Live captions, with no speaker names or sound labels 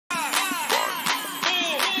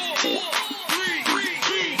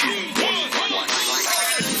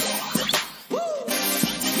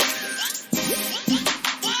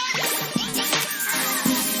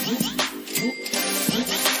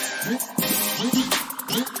Hello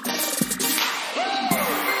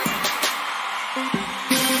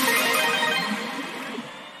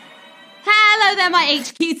there, my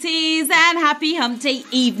HQTs, and happy hump day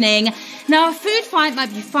evening. Now, a food fight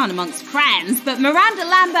might be fun amongst friends, but Miranda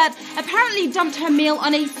Lambert apparently dumped her meal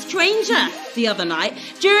on a stranger the other night.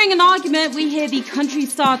 During an argument, we hear the country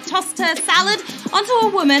star tossed her salad onto a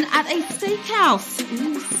woman at a steakhouse.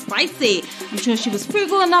 Ooh, spicy. I'm sure she was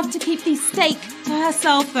frugal enough to keep the steak to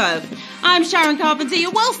herself, though. I'm Sharon Carpenter,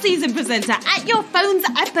 your well-seasoned presenter at your phone's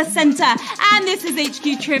epicenter, and this is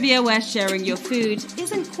HQ Trivia, where sharing your food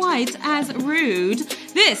isn't quite as rude.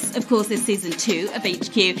 This, of course, is season 2 of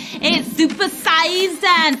HQ. It's super-sized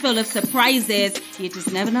and full of surprises. You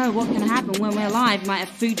just never know what can happen when we're live. You might have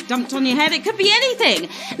food dumped on your head. It could be anything.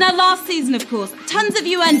 Now, last season, of course, tons of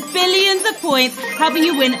you earned billions of points, helping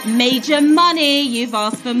you win major money. You've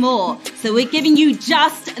asked for more. So we're giving you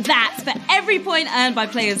just that. For every point earned by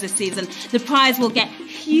players this season, the prize will get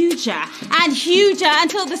huger and huger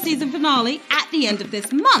until the season finale at the end of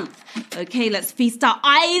this month. Okay, let's feast our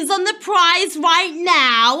eyes on the prize right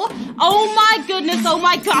now. Oh my goodness, oh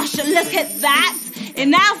my gosh, look at that. It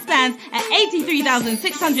now stands at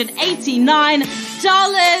 $83,689.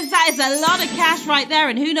 That is a lot of cash right there,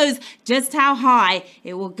 and who knows just how high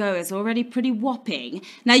it will go. It's already pretty whopping.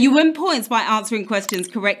 Now, you win points by answering questions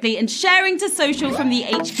correctly and sharing to social from the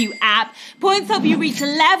HQ app. Points help you reach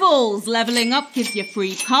levels. Leveling up gives you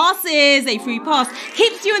free passes. A free pass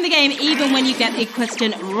keeps you in the game even when you get a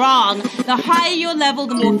question wrong. The higher your level,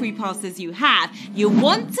 the more free passes you have. You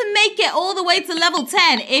want to make it all the way to level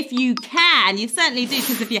 10 if you can. You certainly do,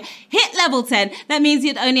 because if you hit level 10, that means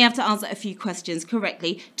you'd only have to answer a few questions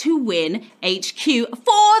correctly to win HQ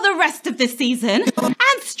for the rest of this season.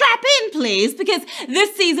 And strap in, please, because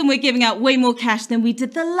this season we're giving out way more cash than we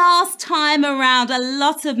did the last time around. A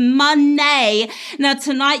lot of money. Now,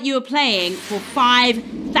 tonight you are playing for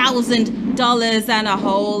 $5,000 and a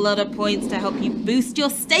whole lot of points to help you boost your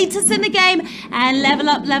status in the game and level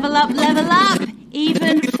up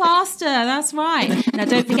even faster. That's right. Now,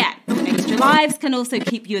 don't forget, extra lives can also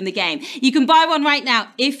keep you in the game. You can buy one right now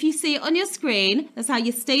if you see it on your screen. That's how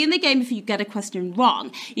you stay in the game if you get a question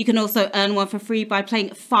wrong. You can also earn one for free by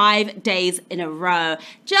playing 5 days in a row.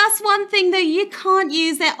 Just one thing, though, you can't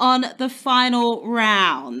use it on the final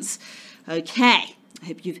round. Okay. I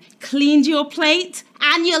hope you've cleaned your plate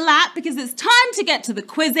and your lap, because it's time to get to the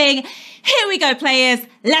quizzing. Here we go, players.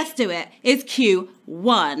 Let's do it. It's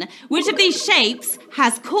Q1. Which of these shapes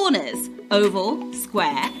has corners? Oval,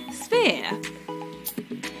 square, sphere.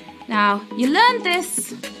 Now, you learned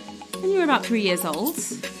this when you were about 3 years old.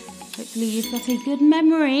 Hopefully you've got a good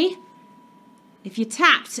memory. If you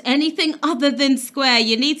tapped anything other than square,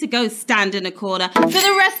 you need to go stand in a corner for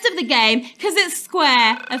the rest of the game, because it's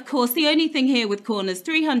square. Of course, the only thing here with corners,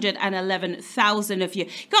 311,000 of you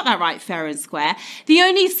got that right, fair and square. The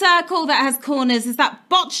only circle that has corners is that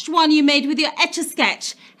botched one you made with your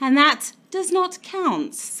Etch-a-Sketch, and that does not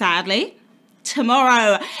count, sadly.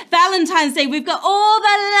 Tomorrow, Valentine's Day, we've got all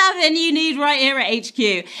the loving you need right here at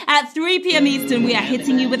HQ. At 3 p.m. Eastern, we are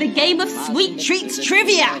hitting you with a game of sweet treats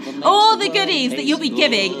trivia. All the goodies that you'll be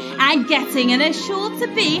giving and getting, and are sure to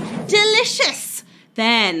be delicious.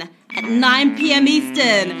 Then, at 9 p.m.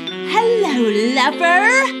 Eastern, hello,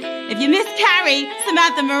 lover. If you miss Carrie,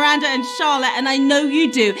 Samantha, Miranda, and Charlotte, and I know you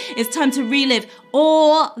do, it's time to relive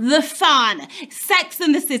all the fun. Sex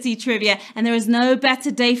and the City trivia, and there is no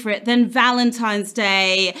better day for it than Valentine's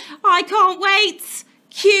Day. I can't wait.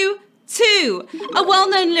 Q2. A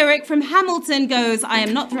well-known lyric from Hamilton goes, I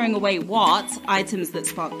am not throwing away what? Items that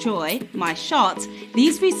spark joy. My shot.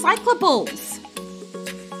 These recyclables.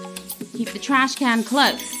 Keep the trash can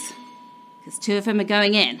close, because 2 of them are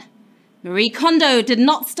going in. Marie Kondo did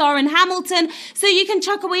not star in Hamilton, so you can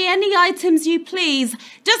chuck away any items you please.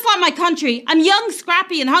 Just like my country, I'm young,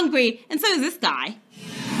 scrappy, and hungry, and so is this guy.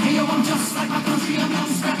 Hey, yo, I'm just like my country, I'm young,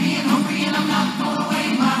 scrappy, and hungry, and I'm not throwing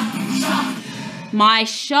away my shot. My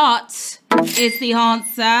shot is the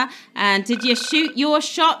answer. And did you shoot your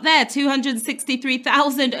shot there?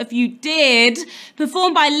 263,000 of you did.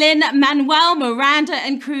 Performed by Lin, Manuel, Miranda,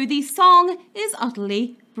 and crew. The song is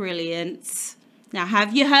utterly brilliant. Now,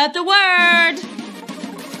 have you heard the word?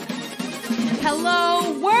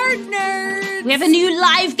 Hello, word nerds! We have a new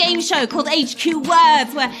live game show called HQ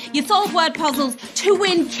Words, where you solve word puzzles to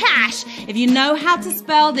win cash. If you know how to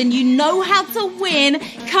spell, then you know how to win.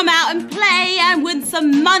 Come out and play and win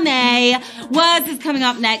some money. Words is coming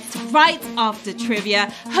up next, right after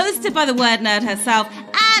trivia, hosted by the word nerd herself,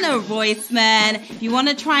 Anna Roisman. If you want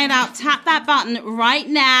to try it out, tap that button right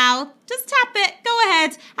now. Just tap it, go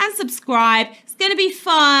ahead and subscribe. It's going to be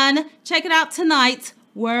fun. Check it out tonight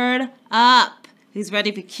Word up. Who's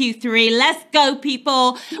ready for Q3? Let's go,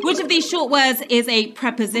 people. Which of these short words is a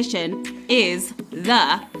preposition? Is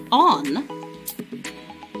the, on.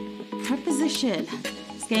 Preposition.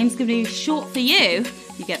 This game's going to be short for you.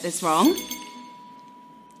 You get this wrong.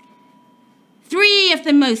 3 of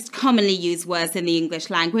the most commonly used words in the English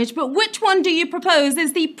language, but which one do you propose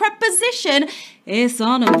is the preposition? It's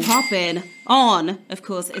on and poppin'. On, of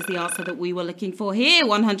course, is the answer that we were looking for here.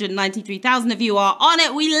 193,000 of you are on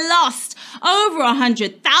it. We lost over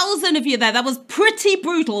 100,000 of you there. That was pretty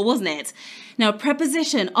brutal, wasn't it? Now, a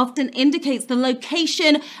preposition often indicates the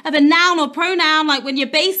location of a noun or pronoun, like when your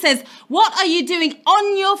base says, "What are you doing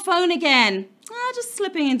on your phone again?" Just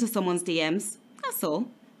slipping into someone's DMs. That's all.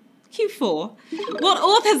 Q4. What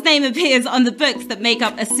author's name appears on the books that make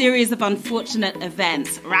up a series of unfortunate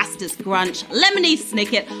events? Rastus Grunch, Lemony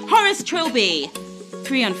Snicket, Horace Trilby.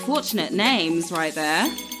 3 unfortunate names right there.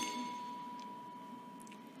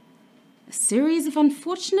 A series of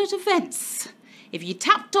unfortunate events. If you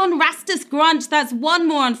tapped on Rastus Grunch, that's one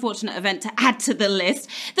more unfortunate event to add to the list.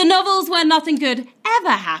 The novels where nothing good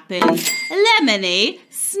ever happened. Lemony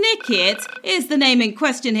Snicket is the name in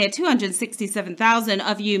question here. 267,000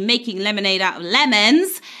 of you making lemonade out of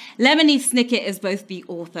lemons. Lemony Snicket is both the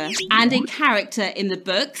author and a character in the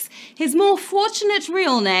books. His more fortunate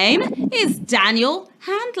real name is Daniel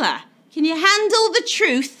Handler. Can you handle the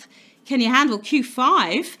truth? Can you handle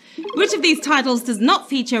Q5? Which of these titles does not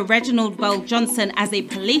feature Reginald VelJohnson as a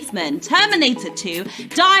policeman? Terminator 2,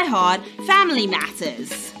 Die Hard, Family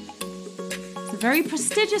Matters. It's a very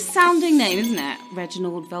prestigious sounding name, isn't it?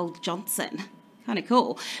 Reginald VelJohnson. Kind of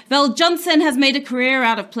cool. VelJohnson has made a career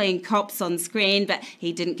out of playing cops on screen, but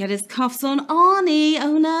he didn't get his cuffs on Arnie.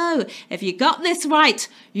 Oh no. If you got this right,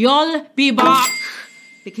 you'll be back.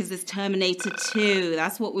 Because it's Terminator 2.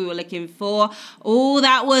 That's what we were looking for. Oh,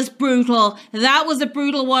 that was brutal. That was a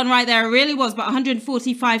brutal one right there. It really was. But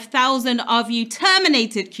 145,000 of you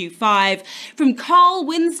terminated Q5. From Carl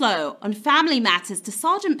Winslow on Family Matters to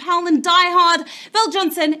Sergeant Powell in Die Hard,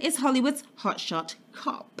 VelJohnson is Hollywood's hotshot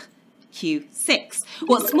cop. Q6.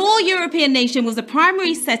 What small European nation was the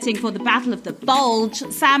primary setting for the Battle of the Bulge?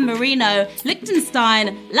 San Marino,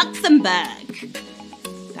 Liechtenstein, Luxembourg.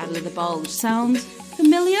 Battle of the Bulge. Sound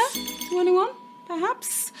familiar to anyone,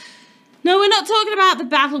 perhaps? No, we're not talking about the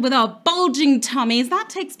battle with our bulging tummies. That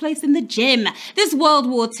takes place in the gym. This World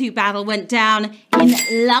War II battle went down in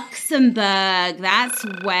Luxembourg. That's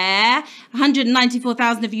where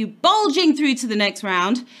 194,000 of you bulging through to the next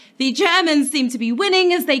round. The Germans seem to be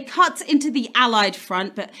winning as they cut into the Allied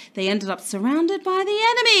front, but they ended up surrounded by the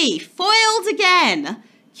enemy. Foiled again.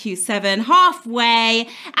 Q7, halfway.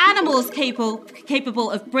 Animals capable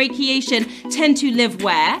of brachiation tend to live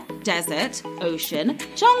where? Desert, ocean,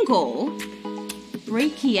 jungle.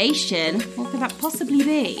 Brachiation, what could that possibly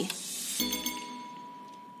be?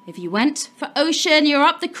 If you went for ocean, you're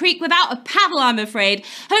up the creek without a paddle, I'm afraid.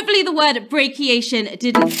 Hopefully the word brachiation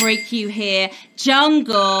didn't break you here.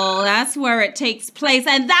 Jungle, that's where it takes place.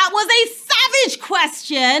 And that was a savage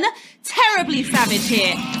question. Terribly savage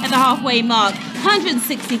here at the halfway mark.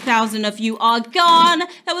 160,000 of you are gone.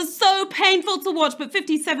 That was so painful to watch, but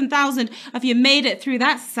 57,000 of you made it through.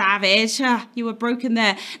 That savage. You were broken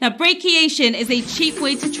there. Now, brachiation is a cheap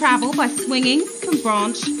way to travel by swinging from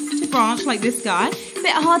branch to branch like this guy. A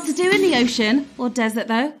bit hard to do in the ocean or desert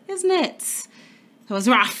though, isn't it? That was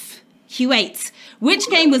rough. Q8. Which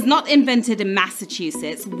game was not invented in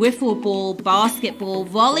Massachusetts? Wiffle ball, basketball,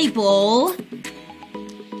 volleyball.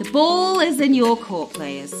 The ball is in your court,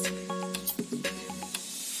 players. The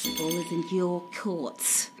ball is in your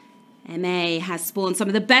court. MA has spawned some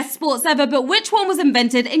of the best sports ever, but which one was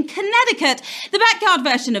invented in Connecticut? The backyard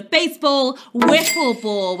version of baseball, wiffle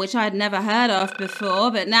ball, which I'd never heard of before,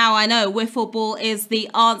 but now I know wiffle ball is the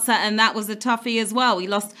answer, and that was a toughie as well. We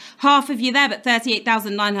lost half of you there, but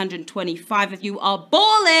 38,925 of you are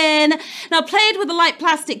balling. Now, played with a light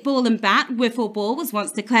plastic ball and bat, wiffle ball was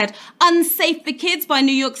once declared unsafe for kids by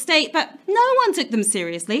New York State, but no one took them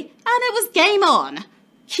seriously, and it was game on.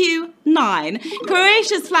 Q9.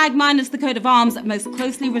 Croatia's flag minus the coat of arms most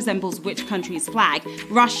closely resembles which country's flag?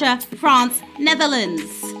 Russia, France,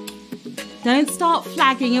 Netherlands. Don't start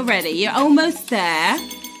flagging already. You're almost there.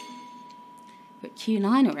 But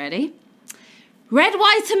Q9 already. Red,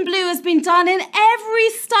 white and blue has been done in every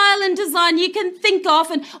style and design you can think of,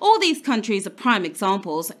 and all these countries are prime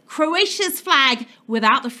examples. Croatia's flag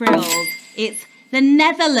without the frills. It's the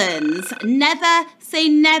Netherlands. Never say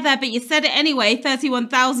never, but you said it anyway.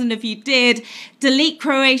 31,000 of you did. Delete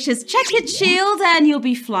Croatia's checkered shield and you'll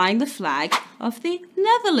be flying the flag of the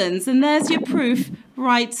Netherlands. And there's your proof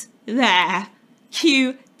right there.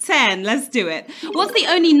 Q10. 10. Let's do it. What's the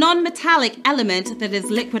only non-metallic element that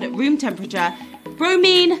is liquid at room temperature?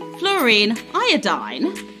 Bromine, fluorine,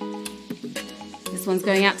 iodine. This one's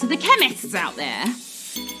going out to the chemists out there.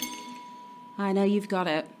 I know you've got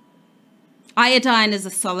it. Iodine is a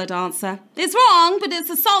solid answer. It's wrong, but it's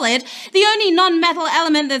a solid. The only non-metal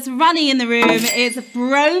element that's runny in the room is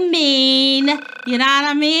bromine. You know what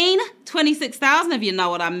I mean? 26,000 of you know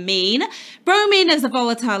what I mean. Bromine is a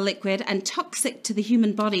volatile liquid and toxic to the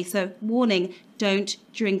human body, so warning, don't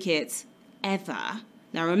drink it ever.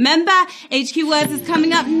 Now remember, HQ Words is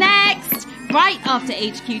coming up next, right after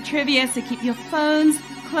HQ Trivia, so keep your phones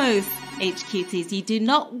close, HQTs. You do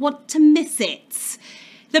not want to miss it.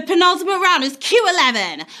 The penultimate round is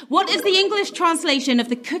Q11. What is the English translation of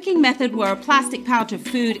the cooking method where a plastic pouch of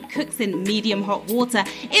food cooks in medium hot water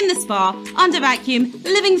in the spa, under vacuum,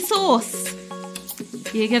 living sauce?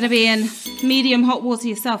 You're going to be in medium hot water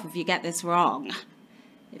yourself if you get this wrong.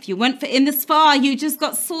 If you went for in the spa, you just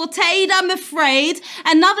got sauteed, I'm afraid.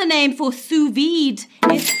 Another name for sous vide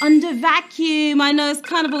is under vacuum. I know it's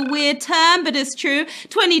kind of a weird term, but it's true.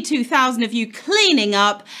 22,000 of you cleaning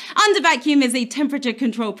up. Under vacuum is a temperature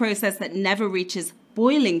control process that never reaches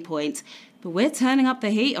boiling point. But we're turning up the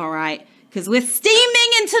heat, all right, because we're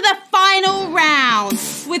steaming into the final round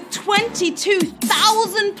with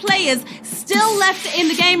 22,000 players still left in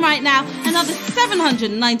the game right now. Another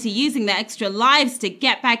 790 using their extra lives to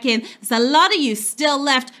get back in. There's a lot of you still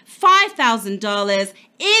left. $5,000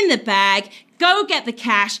 in the bag. Go get the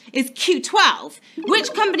cash. It's Q12.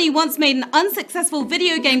 Which company once made an unsuccessful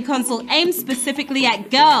video game console aimed specifically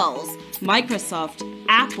at girls? Microsoft,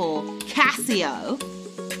 Apple, Casio.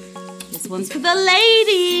 This one's for the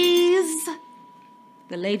ladies.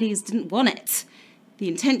 The ladies didn't want it. The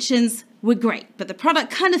intentions were great, but the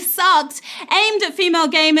product kind of sucked. Aimed at female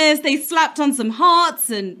gamers, they slapped on some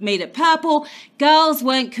hearts and made it purple. Girls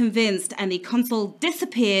weren't convinced, and the console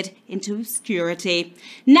disappeared into obscurity.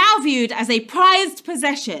 Now viewed as a prized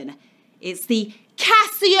possession, it's the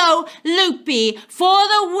Casio Loopy for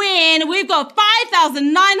the win. We've got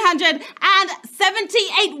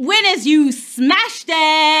 5,978 winners. You smashed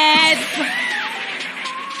it.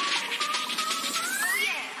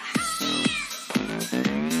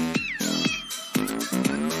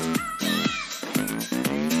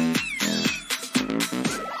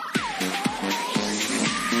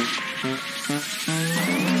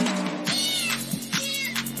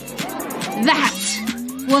 That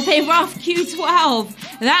was a rough Q12.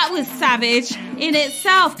 That was savage in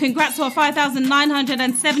itself. Congrats to our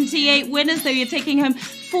 5,978 winners. So you're taking home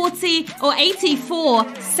 40 or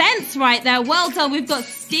 84 cents right there. Well done. We've got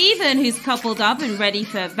Stephen, who's coupled up and ready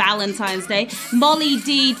for Valentine's Day. Molly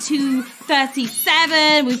D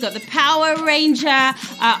 237. We've got the Power Ranger,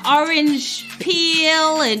 Orange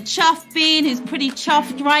Peel, and Chuff Bean, who's pretty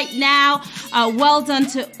chuffed right now. Well done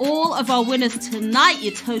to all of our winners tonight.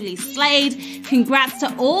 You totally slayed. Congrats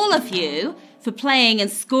to all of you for playing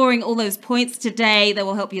and scoring all those points today. That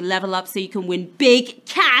will help you level up so you can win big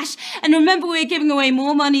cash. And remember, we're giving away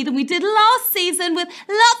more money than we did last season with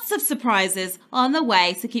lots of surprises on the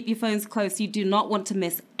way. So keep your phones close. You do not want to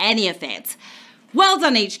miss any of it. Well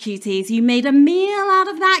done, HQTs. You made a meal out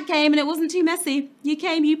of that game and it wasn't too messy. You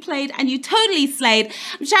came, you played, and you totally slayed.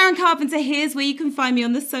 I'm Sharon Carpenter. Here's where you can find me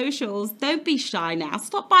on the socials. Don't be shy now.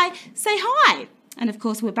 Stop by, say hi. And of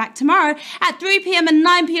course, we're back tomorrow at 3 p.m. and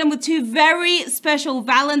 9 p.m. with 2 very special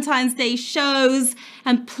Valentine's Day shows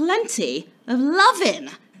and plenty of loving.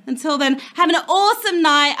 Until then, have an awesome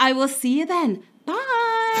night. I will see you then. Bye.